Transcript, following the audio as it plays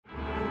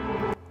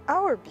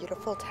Our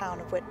beautiful town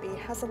of Whitby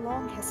has a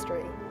long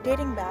history,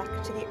 dating back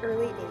to the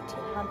early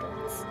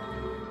 1800s.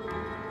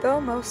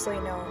 Though mostly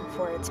known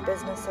for its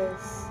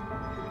businesses,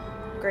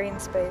 green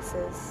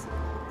spaces,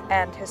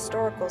 and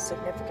historical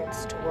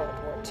significance to World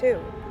War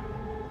II,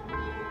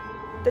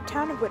 the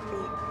town of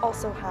Whitby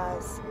also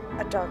has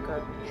a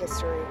darker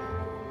history.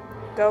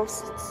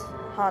 Ghosts,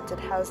 haunted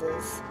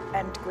houses,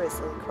 and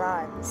grisly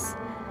crimes.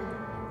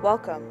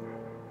 Welcome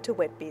to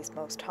Whitby's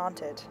Most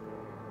Haunted.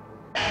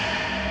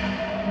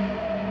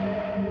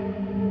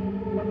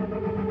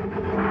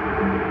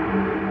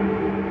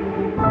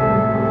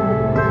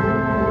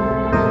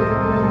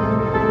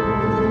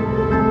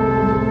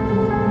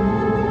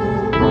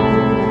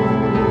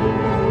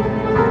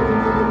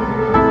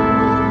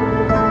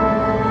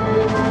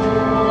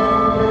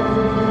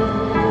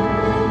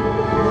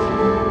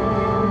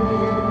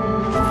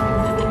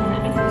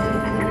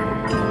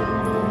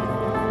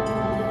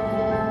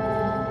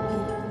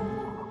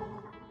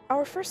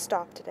 Our first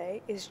stop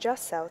today is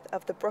just south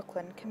of the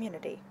Brooklyn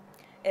community.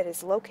 It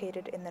is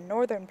located in the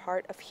northern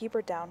part of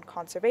Heber Down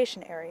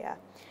Conservation Area,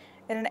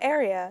 in an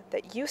area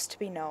that used to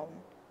be known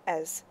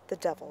as the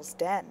Devil's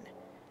Den.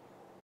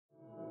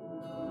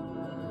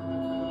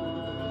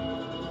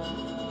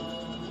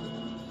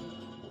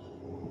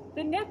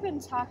 The Nip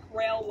and Tuck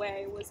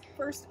Railway was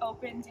first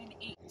opened in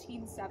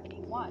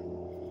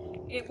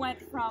 1871. It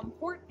went from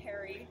Port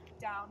Perry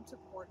down to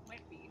Port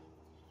Whitby.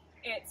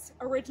 Its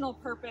original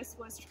purpose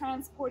was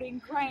transporting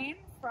grain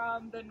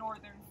from the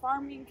northern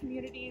farming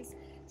communities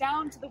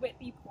down to the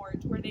Whitby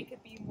port where they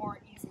could be more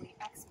easily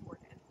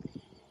exported.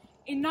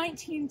 In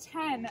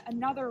 1910,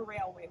 another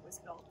railway was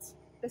built,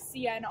 the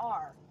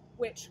CNR,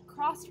 which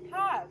crossed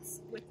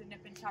paths with the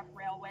Nip and Tuck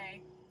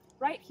Railway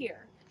right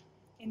here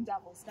in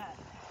Devil's Den.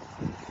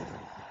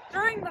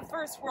 During the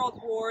First World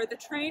War, the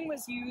train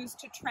was used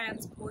to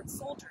transport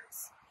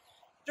soldiers.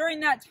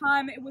 During that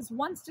time, it was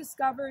once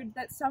discovered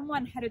that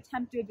someone had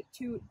attempted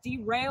to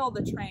derail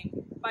the train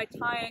by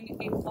tying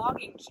a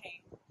logging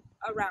chain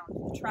around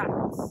the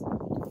tracks.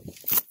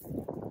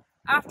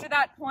 After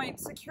that point,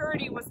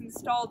 security was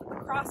installed at the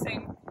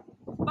crossing,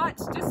 but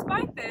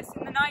despite this,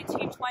 in the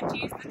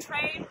 1920s, the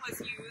train was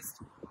used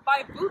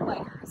by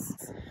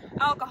bootleggers.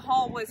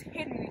 Alcohol was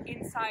hidden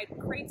inside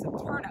crates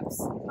of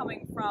turnips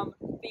coming from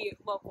the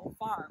local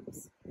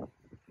farms.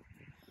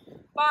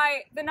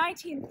 By the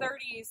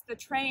 1930s, the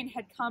train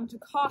had come to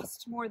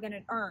cost more than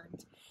it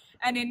earned,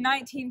 and in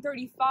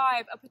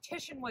 1935, a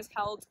petition was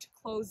held to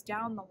close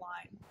down the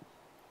line.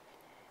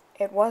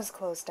 It was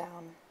closed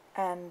down,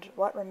 and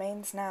what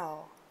remains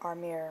now are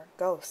mere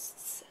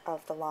ghosts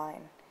of the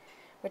line,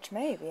 which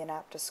may be an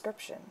apt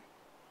description.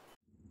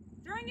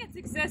 During its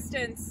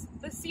existence,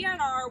 the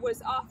CNR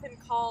was often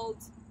called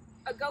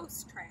a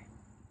ghost train.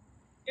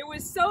 It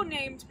was so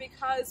named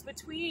because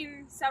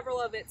between several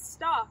of its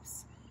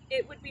stops,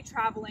 it would be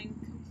traveling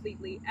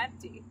completely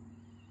empty.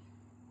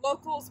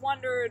 Locals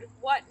wondered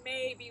what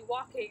may be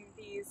walking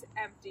these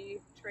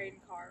empty train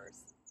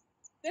cars.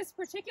 This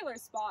particular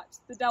spot,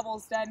 the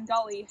Devil's Den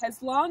Gully,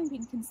 has long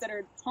been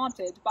considered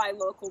haunted by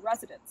local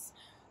residents,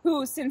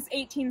 who since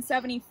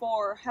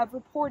 1874 have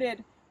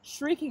reported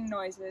shrieking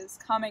noises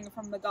coming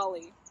from the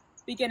gully,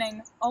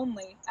 beginning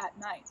only at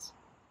night.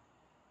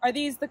 Are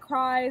these the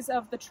cries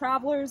of the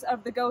travelers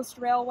of the Ghost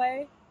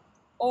Railway,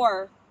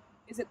 or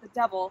is it the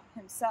devil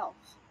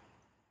himself?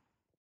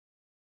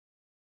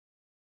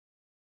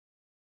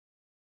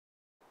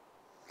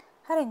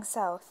 Heading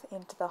south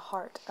into the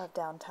heart of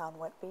downtown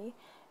Whitby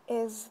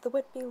is the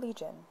Whitby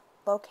Legion,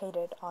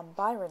 located on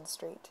Byron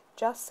Street,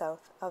 just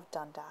south of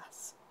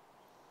Dundas.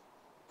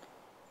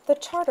 The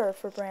charter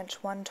for Branch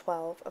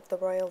 112 of the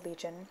Royal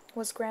Legion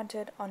was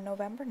granted on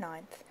November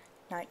 9th,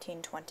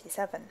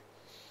 1927.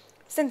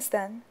 Since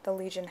then, the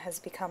Legion has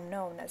become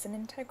known as an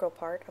integral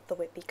part of the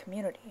Whitby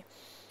community.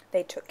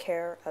 They took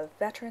care of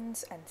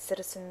veterans and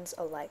citizens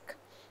alike.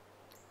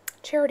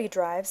 Charity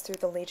drives through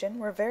the Legion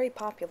were very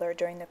popular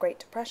during the Great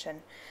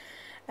Depression,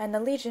 and the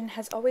Legion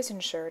has always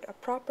ensured a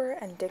proper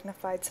and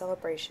dignified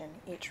celebration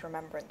each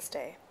Remembrance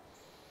Day.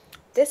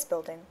 This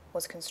building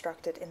was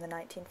constructed in the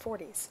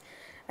 1940s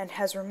and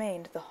has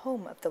remained the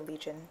home of the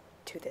Legion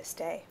to this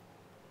day.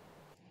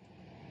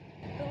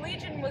 The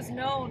Legion was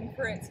known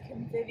for its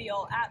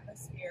convivial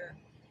atmosphere,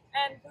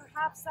 and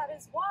perhaps that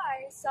is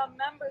why some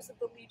members of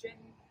the Legion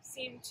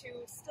seem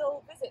to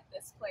still visit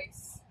this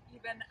place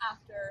even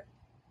after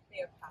they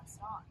have passed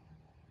on.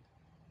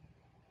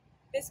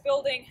 This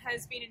building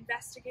has been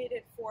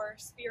investigated for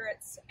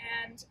spirits,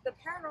 and the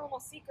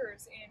paranormal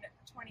seekers in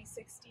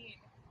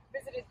 2016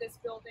 visited this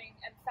building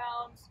and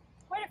found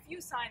quite a few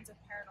signs of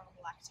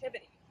paranormal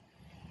activity.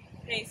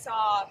 They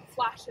saw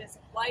flashes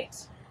of light,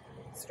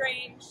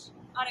 strange,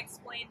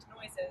 unexplained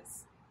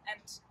noises,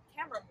 and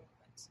camera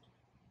movement.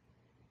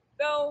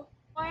 Though,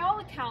 by all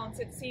accounts,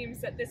 it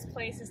seems that this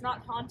place is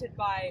not haunted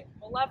by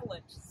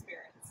malevolent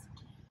spirits.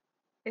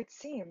 It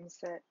seems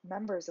that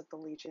members of the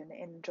Legion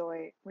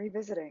enjoy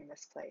revisiting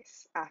this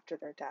place after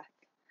their death,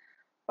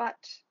 but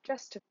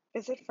just to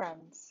visit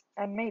friends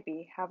and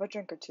maybe have a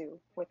drink or two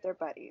with their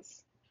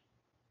buddies.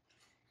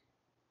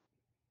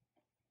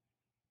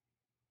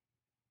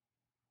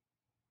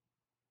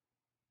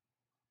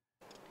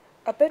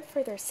 A bit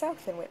further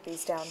south in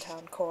Whitby's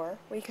downtown core,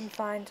 we can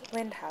find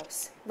Lind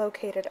House,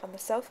 located on the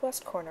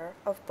southwest corner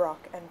of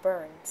Brock and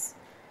Burns.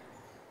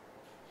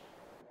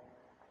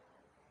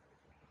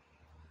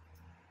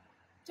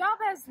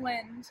 Jabez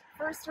Lind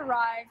first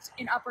arrived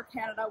in Upper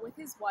Canada with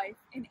his wife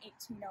in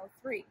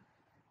 1803.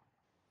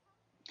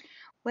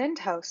 Lind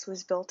House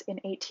was built in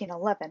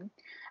 1811,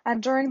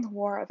 and during the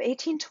War of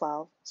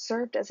 1812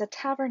 served as a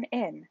tavern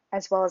inn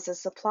as well as a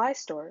supply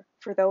store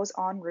for those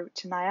en route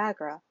to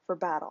Niagara for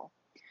battle.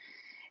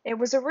 It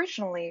was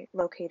originally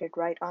located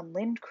right on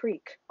Lind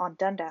Creek on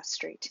Dundas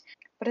Street,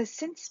 but has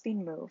since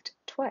been moved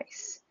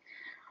twice.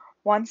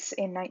 Once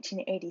in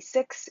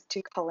 1986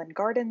 to Cullen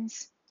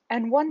Gardens,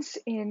 and once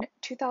in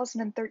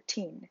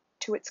 2013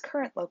 to its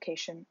current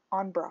location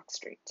on Brock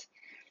Street.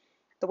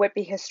 The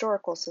Whitby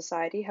Historical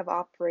Society have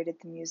operated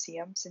the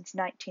museum since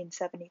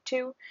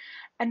 1972,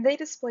 and they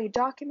display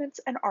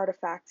documents and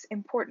artifacts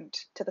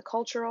important to the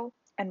cultural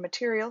and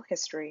material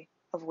history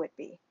of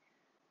Whitby.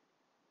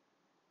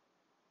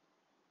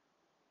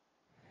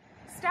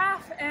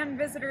 Staff and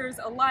visitors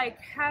alike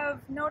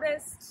have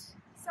noticed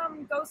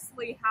some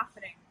ghostly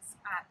happenings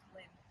at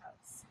Lind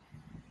House.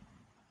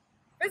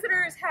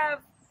 Visitors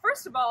have,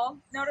 first of all,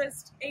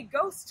 noticed a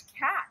ghost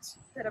cat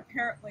that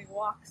apparently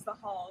walks the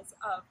halls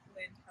of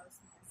Lind House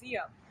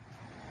Museum.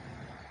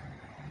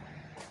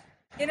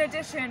 In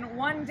addition,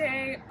 one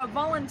day, a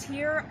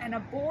volunteer and a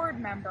board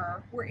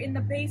member were in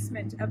the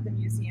basement of the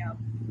museum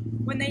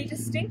when they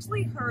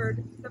distinctly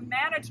heard the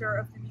manager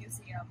of the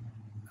museum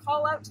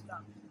call out to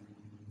them.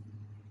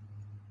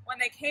 When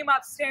they came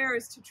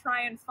upstairs to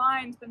try and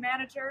find the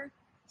manager,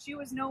 she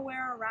was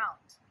nowhere around,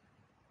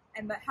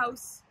 and the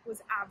house was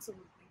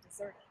absolutely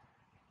deserted.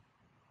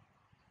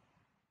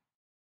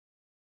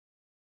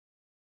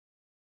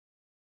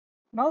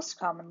 Most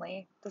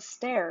commonly, the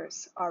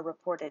stairs are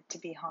reported to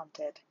be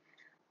haunted.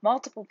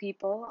 Multiple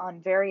people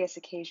on various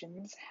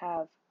occasions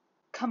have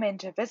come in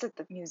to visit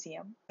the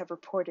museum, have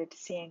reported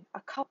seeing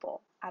a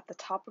couple at the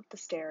top of the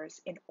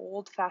stairs in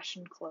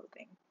old-fashioned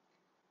clothing,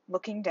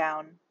 looking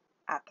down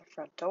at the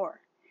front door.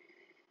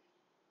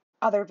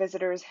 Other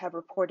visitors have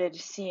reported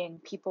seeing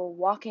people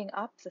walking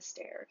up the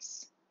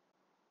stairs,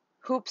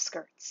 hoop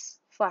skirts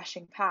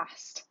flashing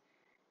past.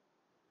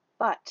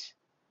 But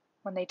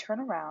when they turn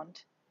around,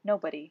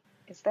 nobody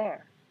is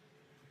there.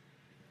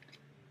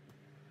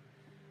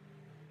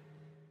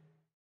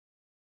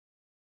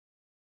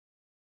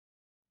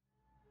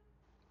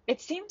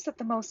 It seems that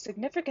the most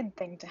significant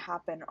thing to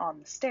happen on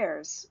the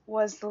stairs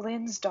was the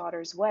Lind's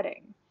daughter's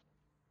wedding.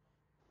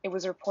 It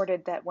was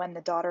reported that when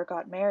the daughter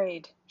got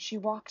married, she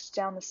walked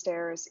down the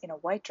stairs in a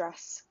white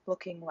dress,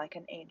 looking like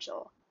an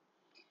angel.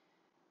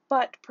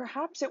 But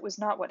perhaps it was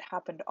not what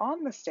happened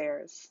on the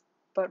stairs,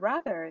 but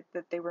rather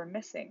that they were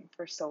missing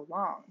for so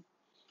long.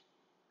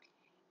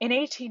 In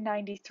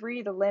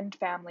 1893, the Lind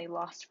family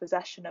lost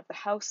possession of the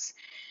house,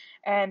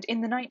 and in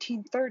the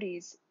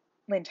 1930s,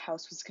 Lind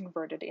House was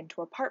converted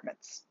into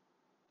apartments.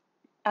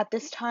 At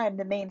this time,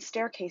 the main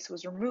staircase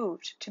was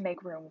removed to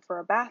make room for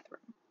a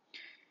bathroom.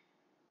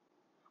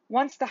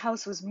 Once the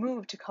house was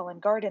moved to Cullen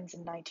Gardens in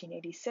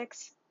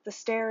 1986, the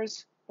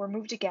stairs were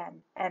moved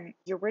again, and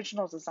the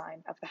original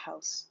design of the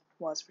house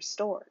was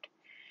restored.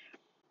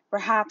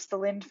 Perhaps the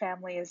Lind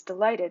family is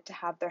delighted to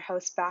have their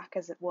house back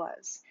as it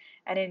was,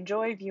 and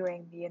enjoy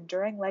viewing the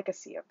enduring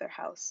legacy of their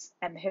house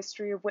and the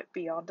history of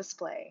Whitby on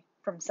display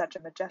from such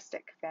a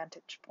majestic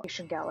vantage point.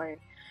 Station Gallery,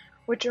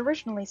 which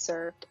originally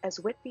served as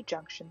Whitby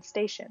Junction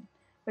Station,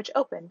 which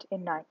opened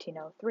in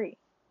 1903.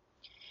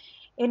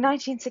 In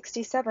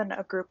 1967,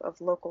 a group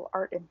of local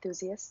art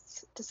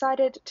enthusiasts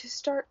decided to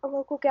start a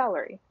local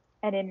gallery,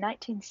 and in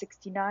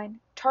 1969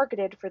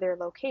 targeted for their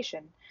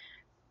location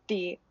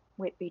the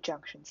Whitby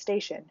Junction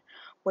Station,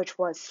 which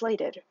was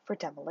slated for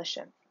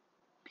demolition.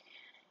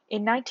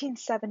 In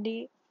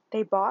 1970,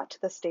 they bought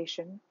the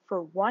station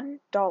for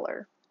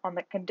 $1 on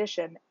the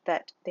condition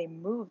that they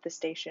move the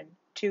station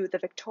to the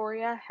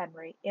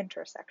Victoria-Henry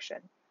intersection.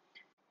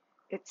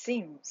 It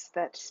seems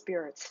that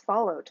spirits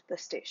followed the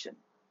station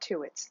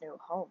to its new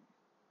home.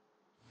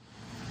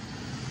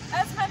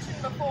 As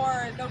mentioned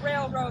before, the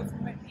railroads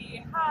in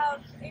Whitby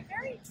have a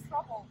very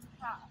troubled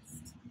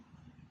past.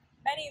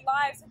 Many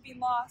lives have been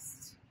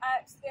lost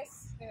at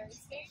this very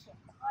station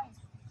behind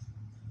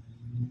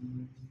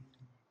me.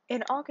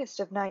 In August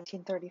of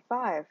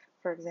 1935,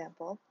 for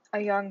example,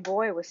 a young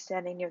boy was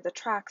standing near the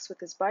tracks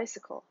with his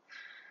bicycle,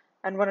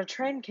 and when a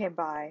train came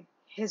by,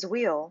 his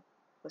wheel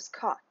was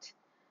caught,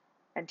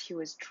 and he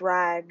was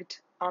dragged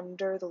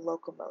under the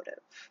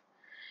locomotive.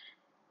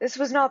 This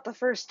was not the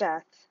first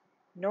death,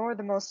 nor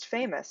the most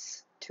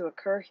famous, to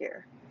occur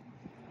here.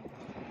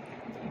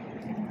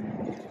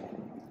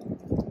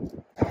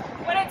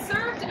 When it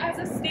served as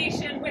a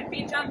station,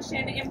 Whitby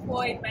Junction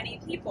employed many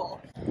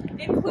people,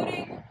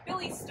 including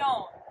Billy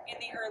Stone in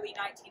the early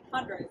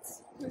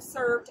 1900s, who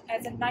served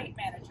as a night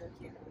manager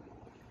here.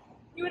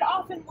 He would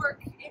often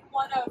work in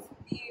one of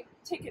the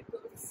ticket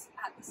booths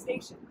at the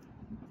station.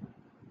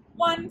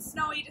 One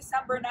snowy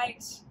December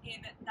night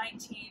in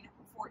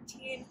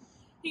 1914,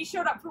 he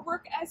showed up for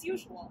work as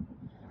usual.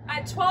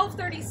 At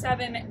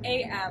 12:37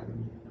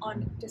 a.m.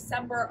 on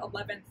December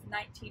 11th,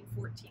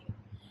 1914,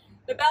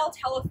 the Bell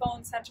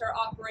Telephone Center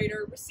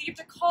operator received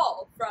a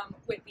call from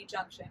Whitby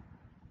Junction.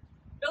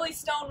 Billy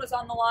Stone was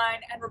on the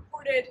line and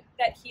reported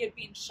that he had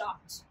been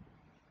shot.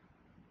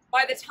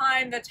 By the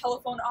time the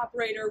telephone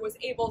operator was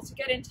able to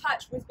get in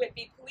touch with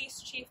Whitby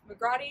Police Chief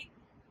McGrady,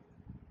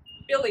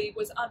 Billy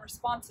was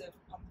unresponsive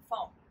on the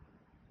phone.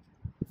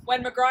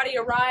 When McGrady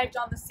arrived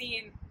on the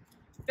scene,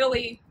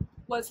 Billy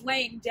was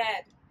laying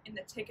dead in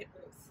the ticket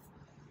booth.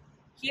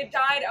 He had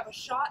died of a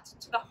shot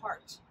to the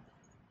heart.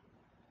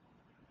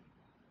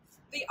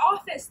 The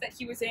office that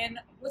he was in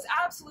was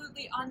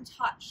absolutely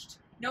untouched,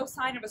 no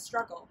sign of a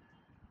struggle,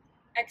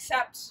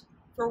 except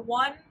for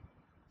one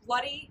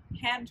bloody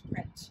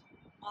handprint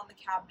on the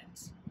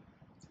cabinet.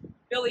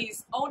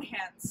 Billy's own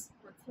hands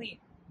were clean.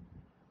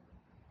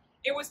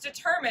 It was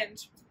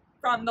determined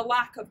from the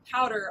lack of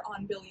powder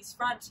on Billy's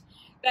front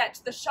that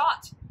the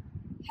shot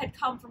had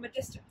come from a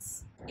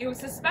distance. It was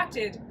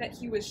suspected that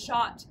he was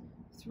shot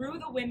through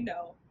the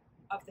window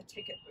of the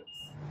ticket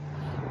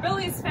booth.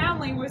 Billy's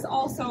family was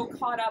also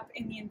caught up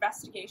in the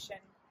investigation.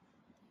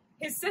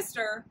 His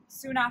sister,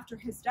 soon after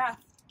his death,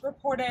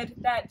 reported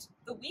that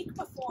the week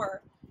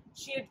before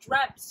she had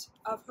dreamt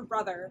of her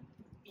brother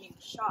being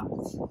shot.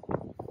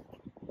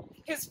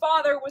 His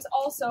father was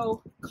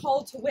also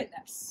called to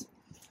witness.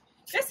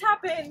 This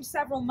happened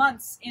several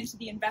months into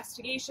the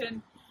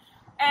investigation,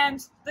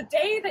 and the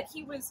day that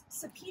he was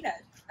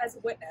subpoenaed as a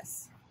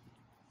witness,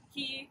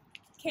 he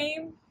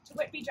came to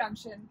Whitby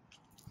Junction,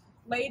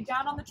 laid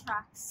down on the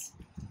tracks,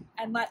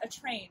 and let a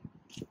train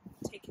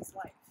take his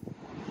life.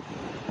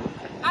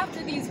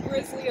 After these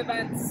grisly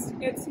events,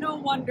 it's no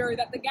wonder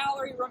that the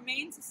gallery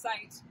remains a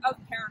site of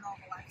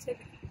paranormal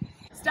activity.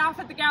 Staff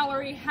at the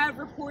gallery have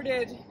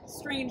reported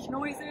strange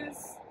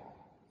noises,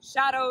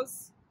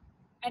 shadows,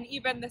 and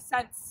even the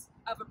sense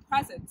of a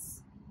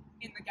presence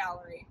in the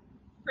gallery,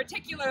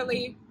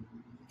 particularly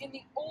in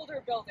the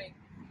older building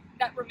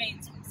that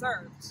remains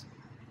preserved.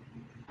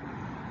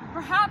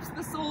 Perhaps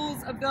the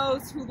souls of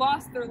those who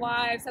lost their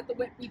lives at the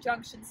Whitby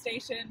Junction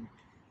station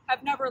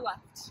have never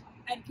left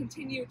and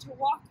continue to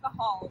walk the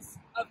halls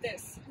of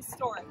this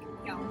historic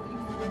gallery.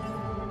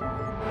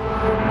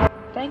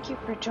 Thank you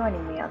for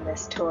joining me on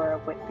this tour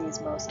of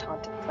Whitby's most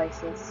haunted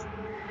places.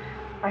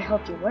 I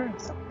hope you learned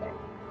something.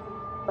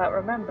 But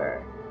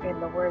remember, in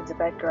the words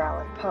of Edgar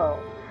Allan Poe,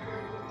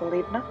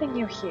 believe nothing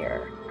you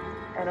hear,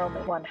 and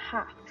only one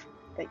half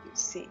that you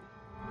see.